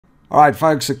All right,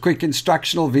 folks, a quick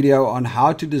instructional video on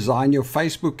how to design your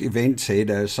Facebook events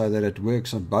header so that it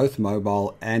works on both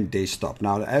mobile and desktop.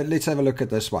 Now, let's have a look at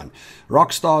this one.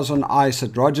 Rockstars on Ice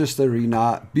at Rogers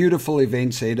Arena, beautiful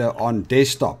events header on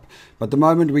desktop. But the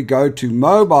moment we go to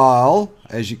mobile,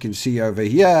 as you can see over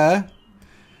here,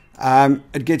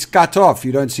 it gets cut off.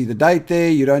 You don't see the date there.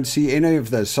 You don't see any of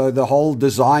this. So the whole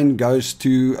design goes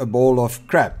to a ball of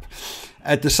crap.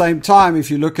 At the same time,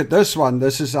 if you look at this one,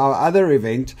 this is our other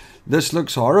event. This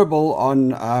looks horrible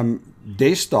on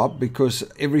desktop because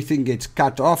everything gets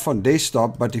cut off on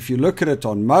desktop. But if you look at it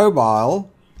on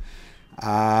mobile,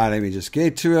 let me just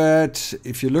get to it.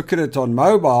 If you look at it on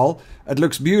mobile, it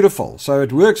looks beautiful. So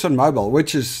it works on mobile,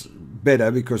 which is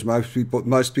better because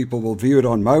most people will view it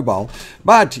on mobile.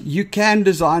 But you can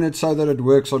design it so that it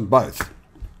works on both.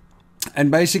 And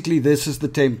basically, this is the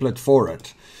template for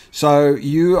it. So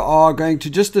you are going to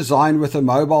just design with a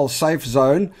mobile safe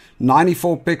zone,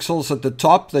 94 pixels at the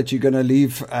top that you're going to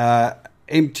leave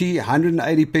empty,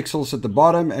 180 pixels at the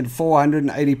bottom, and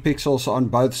 480 pixels on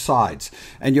both sides.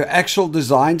 And your actual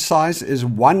design size is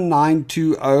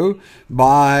 1920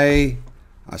 by,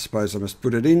 I suppose I must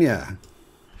put it in here.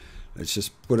 Let's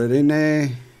just put it in there.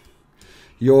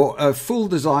 Your full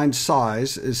design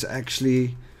size is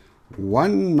actually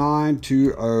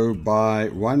 1920 by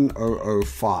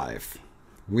 1005.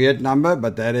 Weird number,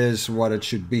 but that is what it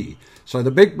should be. So the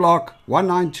big block,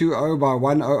 1920 by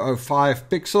 1005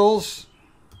 pixels.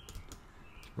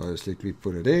 Suppose let me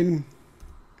put it in.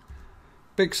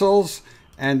 Pixels.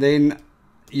 And then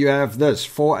you have this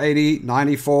 480,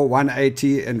 94,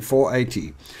 180, and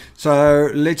 480. So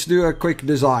let's do a quick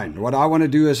design. What I want to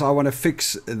do is I want to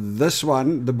fix this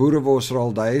one, the Boerewors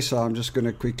Roll day. So I'm just going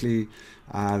to quickly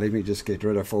let me just get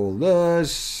rid of all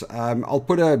this. Let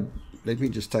me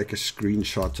just take a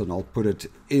screenshot and I'll put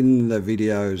it in the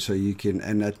video so you can,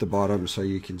 and at the bottom so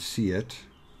you can see it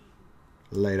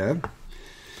later.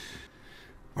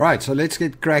 All right, so let's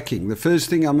get cracking. The first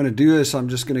thing I'm going to do is I'm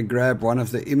just going to grab one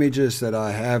of the images that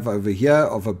I have over here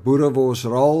of a Boerewors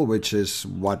Roll, which is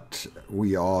what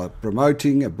we are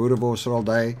promoting, a Boerewors Roll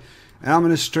day. And I'm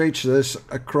going to stretch this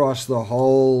across the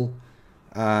whole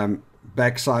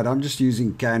backside. I'm just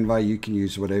using Canva. You can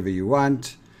use whatever you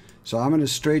want. So I'm going to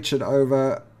stretch it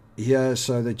over here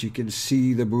so that you can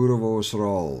see the Boerewors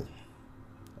Roll.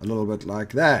 A little bit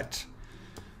like that.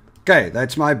 Okay,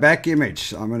 that's my back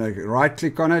image. I'm going to right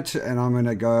click on it and I'm going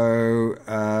to go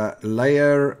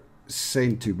layer,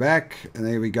 send to back, and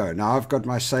there we go. Now I've got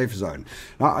my safe zone.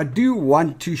 Now I do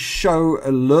want to show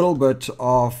a little bit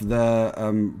of the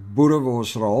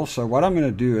Boerewors Roll. So what I'm going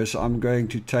to do is I'm going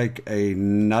to take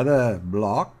another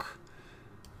block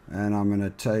and I'm going to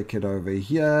take it over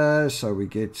here so we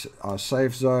get our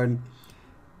safe zone,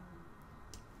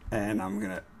 and I'm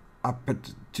going to up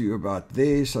it to about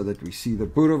there so that we see the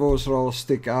Boerewors Roll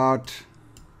stick out.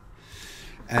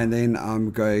 And then I'm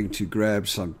going to grab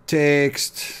some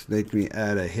text. Let me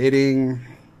add a heading.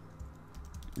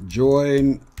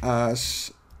 Join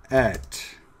us. Let's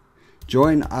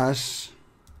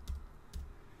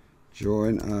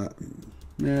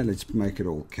make it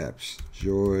all caps.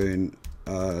 Join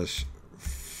us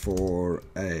for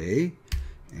a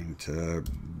enter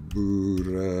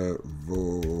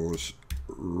Boerewors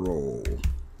Roll.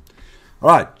 All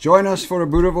right, join us for a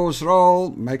Boerewors Roll.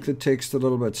 Make the text a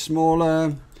little bit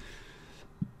smaller.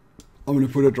 I'm going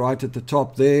to put it right at the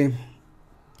top there.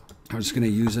 I'm just going to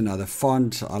use another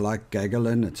font. I like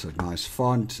Gaggelin. It's a nice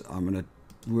font. I'm going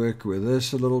to work with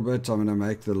this a little bit. I'm going to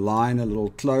make the line a little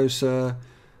closer.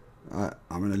 I'm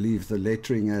going to leave the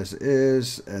lettering as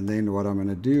is. And then what I'm going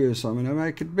to do is I'm going to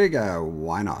make it bigger.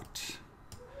 Why not?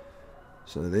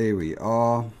 So there we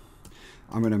are.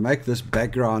 I'm going to make this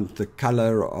background the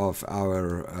color of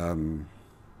our,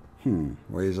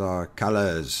 where's our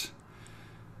colors?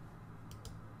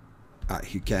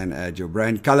 You can add your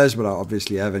brand colors, but I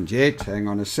obviously haven't yet. Hang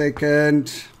on a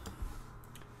second.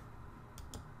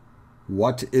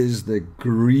 What is the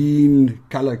green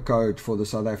color code for the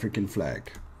South African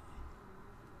flag?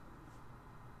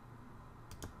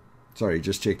 Sorry,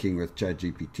 just checking with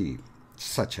ChatGPT.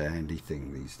 Such a handy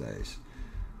thing these days.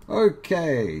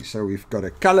 Okay, so we've got a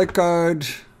color code.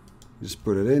 Just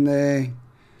put it in there.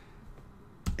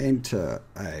 Enter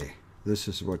A. This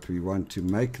is what we want to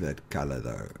make that color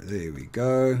though. There we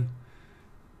go.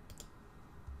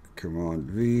 Command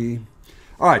V.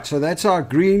 All right, so that's our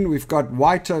green. We've got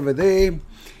white over there.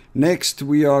 Next,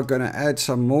 we are going to add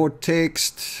some more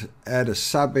text, add a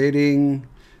subheading,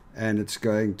 and it's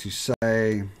going to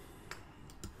say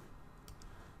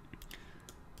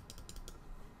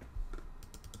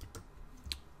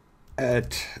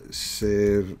at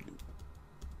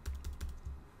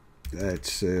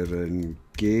That's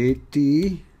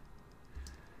Serengeti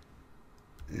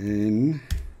in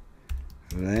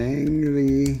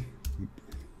Langley,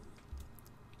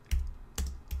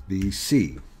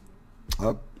 BC.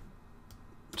 Up.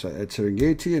 So at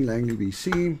Serengeti in Langley,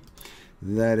 BC.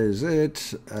 That is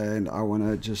it. And I want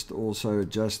to just also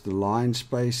adjust the line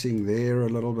spacing there a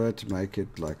little bit, make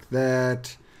it like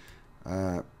that,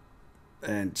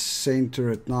 and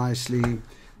center it nicely.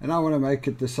 And I want to make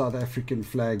it the South African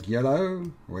flag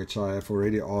yellow, which I have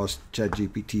already asked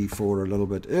ChatGPT for a little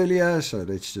bit earlier. So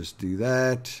let's just do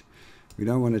that. We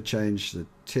don't want to change the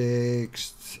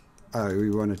text. Oh, we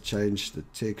want to change the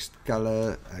text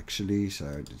color actually. So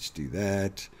let's do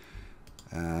that.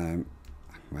 I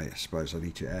suppose I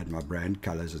need to add my brand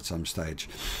colors at some stage.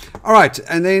 All right,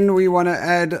 and then we want to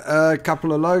add a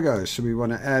couple of logos. So we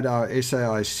want to add our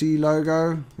SAIC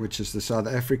logo, which is the South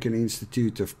African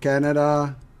Institute of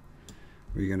Canada.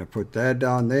 We're going to put that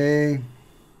down there.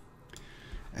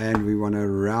 And we want to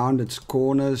round its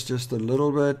corners just a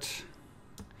little bit.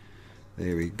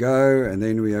 There we go. And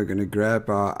then we are going to grab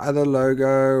our other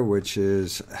logo, which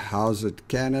is Howzit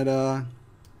Canada.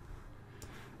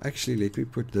 Actually, let me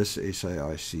put this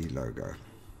SAIC logo.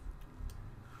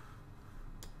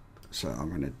 So I'm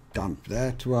going to dump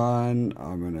that one.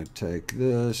 I'm going to take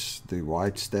this. The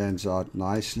white stands out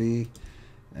nicely.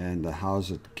 And the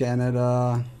Howzit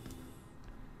Canada.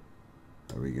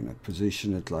 We're going to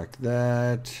position it like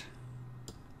that.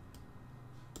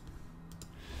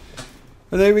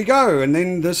 And there we go. And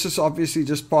then this is obviously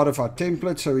just part of our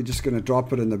template. So we're just going to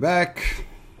drop it in the back.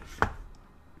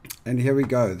 And here we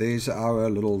go. There's our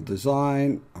little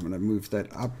design. I'm going to move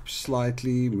that up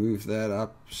slightly, move that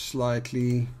up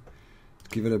slightly,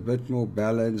 give it a bit more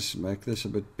balance, make this a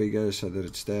bit bigger so that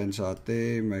it stands out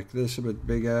there, make this a bit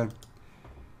bigger.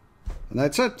 And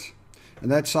that's it.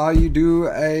 And that's how you do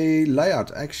a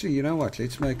layout. Actually, you know what?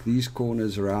 Let's make these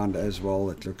corners around as well.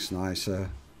 It looks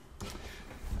nicer.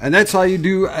 And that's how you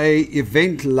do a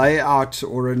event layout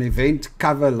or an event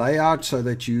cover layout so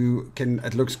that you can,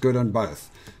 it looks good on both.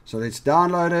 So let's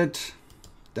download it,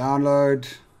 download.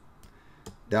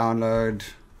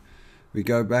 We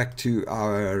go back to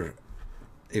our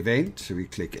event. So we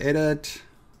click edit,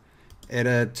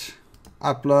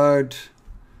 upload,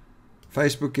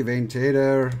 Facebook event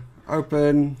header,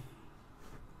 open,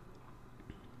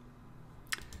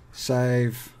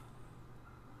 save,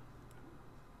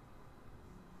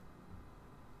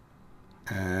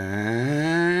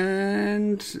 and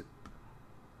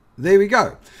there we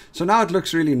go. So now it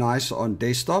looks really nice on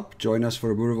desktop. Join us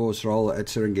for a Boerewors Roll at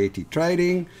Serengeti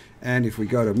Trading. And if we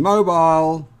go to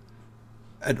mobile,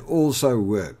 it also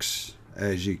works,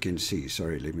 as you can see.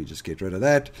 Sorry, let me just get rid of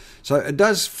that. So it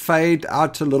does fade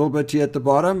out a little bit here at the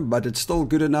bottom, but it's still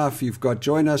good enough. You've got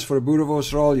Join Us for a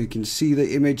Boerewors Roll. You can see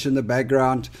the image in the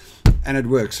background, and it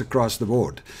works across the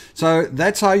board. So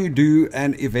that's how you do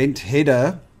an event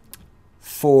header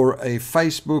for a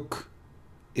Facebook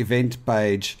event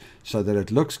page so that it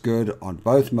looks good on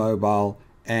both mobile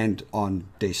and on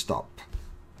desktop.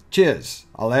 Cheers.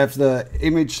 I'll have the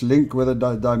image link with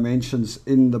the dimensions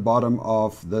in the bottom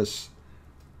of this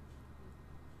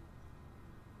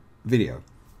video.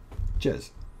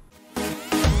 Cheers.